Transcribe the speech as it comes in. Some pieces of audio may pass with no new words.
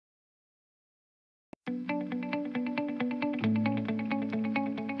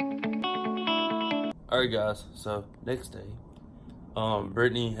Alright guys, so next day,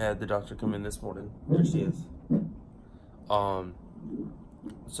 Brittany had the doctor come in this morning. There she is. So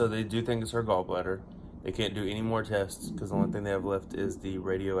they do think it's her gallbladder. They can't do any more tests because the only thing they have left is the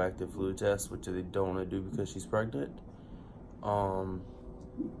radioactive fluid test, which they don't want to do because she's pregnant. Alright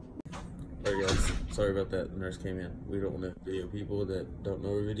guys, sorry about that. The nurse came in. We don't want to video people that don't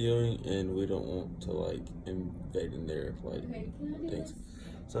know we're videoing, and we don't want to like invade in their like things.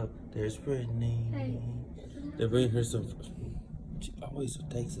 So there's Brittany. Hey. They're bringing her some. She always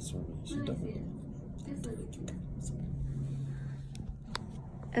takes this from me. She don't.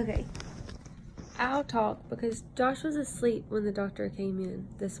 Okay, I'll talk because Josh was asleep when the doctor came in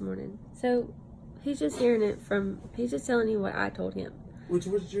this morning. So he's just hearing it from. He's just telling you what I told him. Which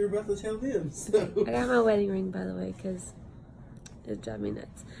was you're about to tell them. So. I got my wedding ring, by the way, because it drives me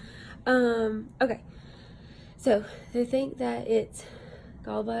nuts. Okay, so they think that it's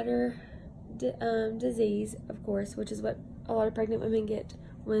gallbladder disease, of course, which is what a lot of pregnant women get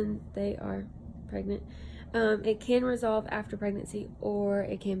when they are pregnant. It can resolve after pregnancy, or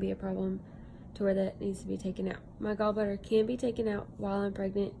it can be a problem to where that needs to be taken out. My gallbladder can be taken out while I'm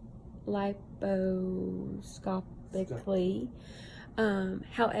pregnant liposcopically.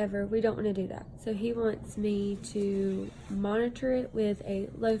 However, we don't want to do that. So he wants me to monitor it with a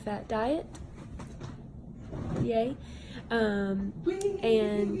low-fat diet. Yay. And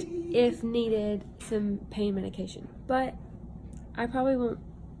if needed, some pain medication. But I probably won't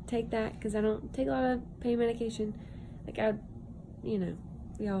take that because I don't take a lot of pain medication. Like I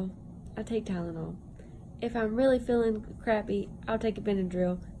take Tylenol. If I'm really feeling crappy, I'll take a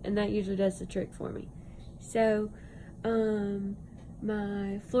Benadryl, and that usually does the trick for me. So,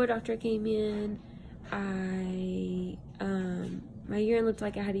 my floor doctor came in. My urine looked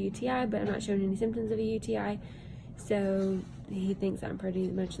like I had a UTI, but I'm not showing any symptoms of a UTI. So he thinks I'm pretty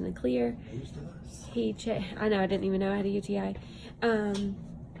much in the clear. I know, I didn't even know I had a UTI.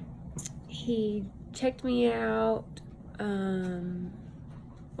 He checked me out,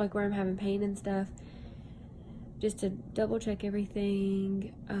 like where I'm having pain and stuff, just to double check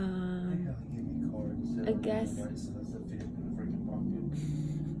everything. I guess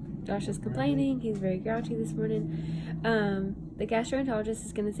Josh is complaining. He's very grouchy this morning. The gastroenterologist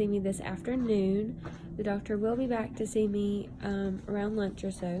is going to see me this afternoon. The doctor will be back to see me around lunch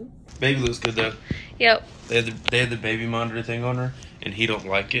or so. Baby looks good though. Yep. They had the baby monitor thing on her, and he don't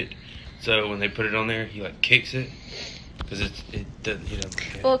like it. So when they put it on there, he like kicks it because he doesn't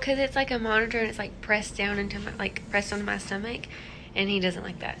care. Well, because it's like a monitor and it's like pressed down into pressed onto my stomach, and he doesn't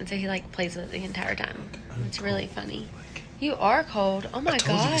like that, and so he like plays with it the entire time. It's really funny. You are cold. Oh my gosh. I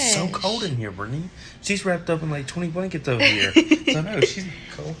told you it's so cold in here, Brittany. She's wrapped up in like 20 blankets over here. So no, she's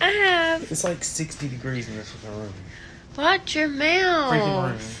cold. I have. It's like 60 degrees in this fucking room. Watch your mouth. Freaking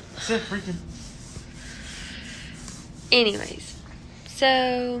room. It's a freaking. Anyways,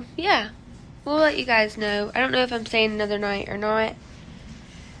 so yeah, we'll let you guys know. I don't know if I'm staying another night or not.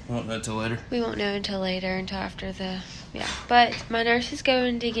 We won't know until later. We won't know until later, until after the. Yeah, but my nurse is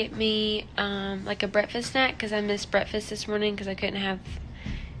going to get me like a breakfast snack because I missed breakfast this morning because I couldn't have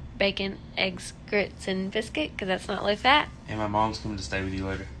bacon, eggs, grits, and biscuit because that's not low fat. And my mom's coming to stay with you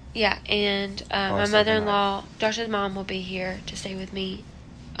later. Yeah, and my mother-in-law, Josh's mom, will be here to stay with me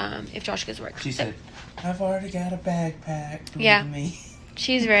if Josh goes to work. She said, I've already got a bag packed. Yeah, me.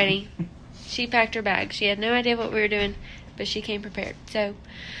 She's ready. She packed her bag. She had no idea what we were doing, but she came prepared. So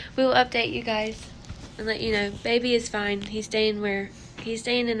we will update you guys and let you know. Baby is fine. He's staying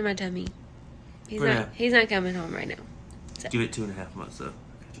in my tummy. He's not coming home right now. So. Give it 2.5 months though.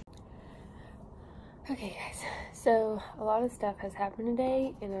 Okay guys, so a lot of stuff has happened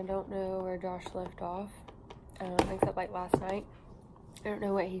today, and I don't know where Josh left off, except like last night. I don't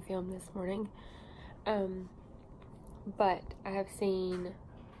know what he filmed this morning, but I have seen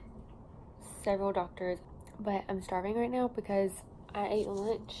several doctors, but I'm starving right now because I ate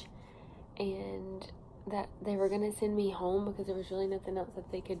lunch and that they were going to send me home because there was really nothing else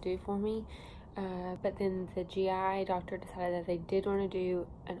that they could do for me, but then the GI doctor decided that they did want to do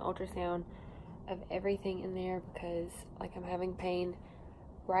an ultrasound of everything in there because like I'm having pain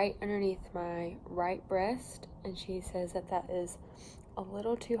right underneath my right breast, and she says that that is a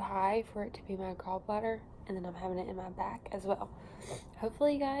little too high for it to be my gallbladder, and then I'm having it in my back as well.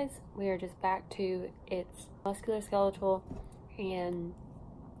 Hopefully guys, we are just back to its musculoskeletal, and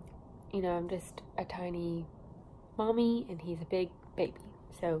you know, I'm just a tiny mommy and he's a big baby,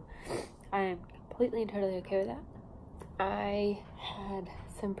 so I am completely and totally okay with that. I had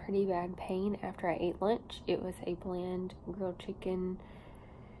some pretty bad pain after I ate lunch. It was a bland grilled chicken,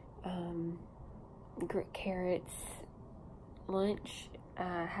 carrots lunch.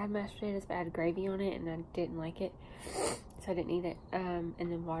 I had mashed potatoes, but I had gravy on it, and I didn't like it, so I didn't eat it. And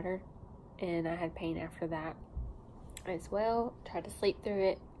then water, and I had pain after that as well. Tried to sleep through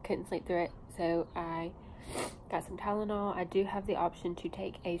it, couldn't sleep through it, so I got some Tylenol. I do have the option to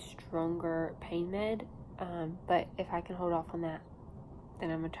take a stronger pain med, but if I can hold off on that, then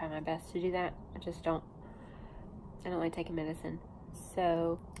I'm gonna try my best to do that. I don't like taking medicine,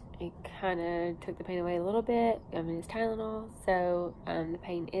 so it kind of took the pain away a little bit. I mean, it's Tylenol, so the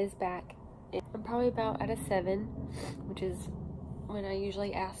pain is back. I'm probably about at a 7, which is when I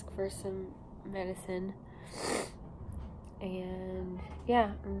usually ask for some medicine. And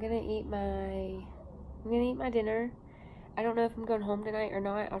yeah, I'm gonna eat my dinner. I don't know if I'm going home tonight or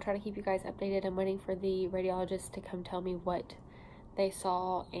not. I'll try to keep you guys updated. I'm waiting for the radiologist to come tell me what they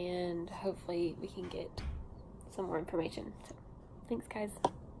saw, and hopefully we can get some more information. So thanks, guys.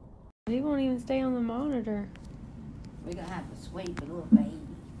 He won't even stay on the monitor. We're gonna have to sweep a little baby.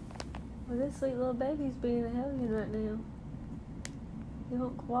 Well, this sweet little baby's being a hellion right now. He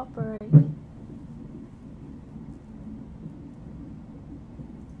won't cooperate.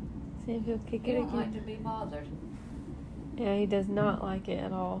 See if he'll kick it again. He don't like to be bothered. Yeah, he does not like it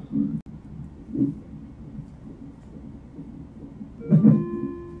at all.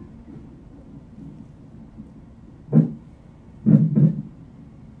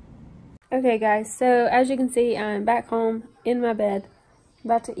 Okay guys, so as you can see, I'm back home in my bed,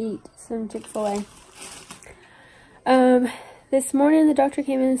 about to eat some Chick-fil-A. This morning the doctor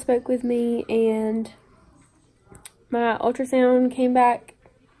came in and spoke with me, and my ultrasound came back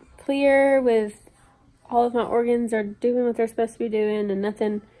clear with all of my organs are doing what they're supposed to be doing, and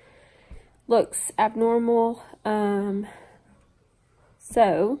nothing looks abnormal.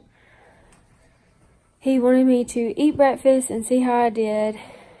 So he wanted me to eat breakfast and see how I did.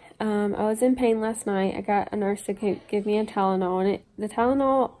 I was in pain last night. I got a nurse to give me a Tylenol, and the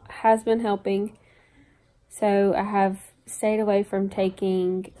Tylenol has been helping. So I have stayed away from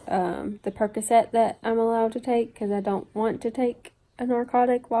taking the Percocet that I'm allowed to take, because I don't want to take a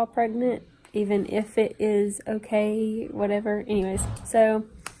narcotic while pregnant, even if it is okay, whatever. Anyways, so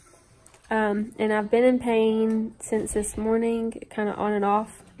and I've been in pain since this morning, kind of on and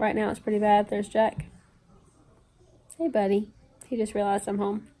off. Right now it's pretty bad. There's Jack. Hey buddy, he just realized I'm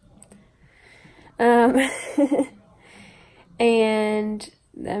home. And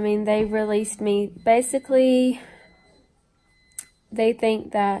I mean, they released me. Basically, they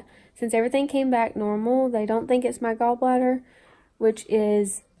think that since everything came back normal, they don't think it's my gallbladder, which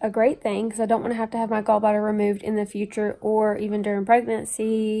is a great thing, because I don't want to have my gallbladder removed in the future or even during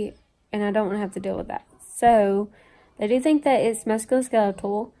pregnancy, and I don't want to have to deal with that. So they do think that it's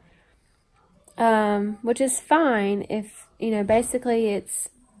musculoskeletal, which is fine if, you know, basically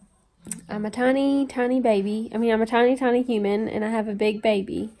I'm a tiny, tiny baby. I mean, I'm a tiny, tiny human, and I have a big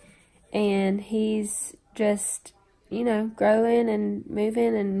baby, and he's just, you know, growing and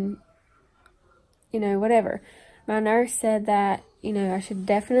moving and, you know, whatever. My nurse said that, you know, I should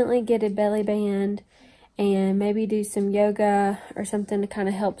definitely get a belly band and maybe do some yoga or something to kind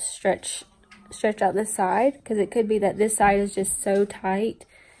of help stretch out this side, because it could be that this side is just so tight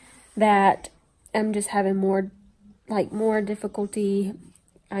that I'm just having more difficulty,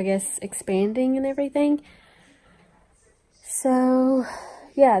 I guess, expanding and everything. So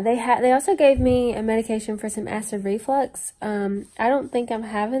yeah, they also gave me a medication for some acid reflux. I don't think I'm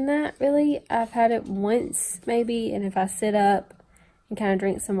having that really. I've had it once maybe, and if I sit up and kind of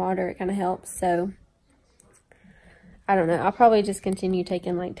drink some water, it kind of helps. So I don't know. I'll probably just continue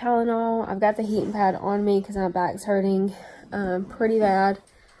taking like Tylenol. I've got the heating pad on me because my back's hurting pretty bad.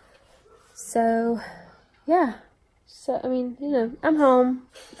 So yeah. So, I mean, you know, I'm home.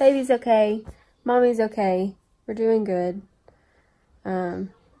 Baby's okay. Mommy's okay. We're doing good.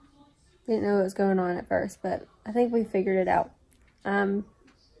 Didn't know what was going on at first, but I think we figured it out.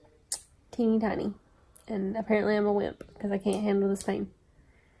 Teeny tiny. And apparently I'm a wimp because I can't handle this pain.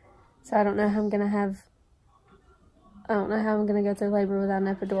 So I don't know how I'm going to go through labor without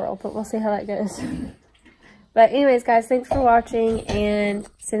an epidural, but we'll see how that goes. But anyways, guys, thanks for watching and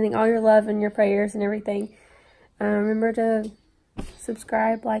sending all your love and your prayers and everything. Remember to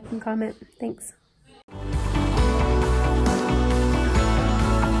subscribe, like, and comment. Thanks.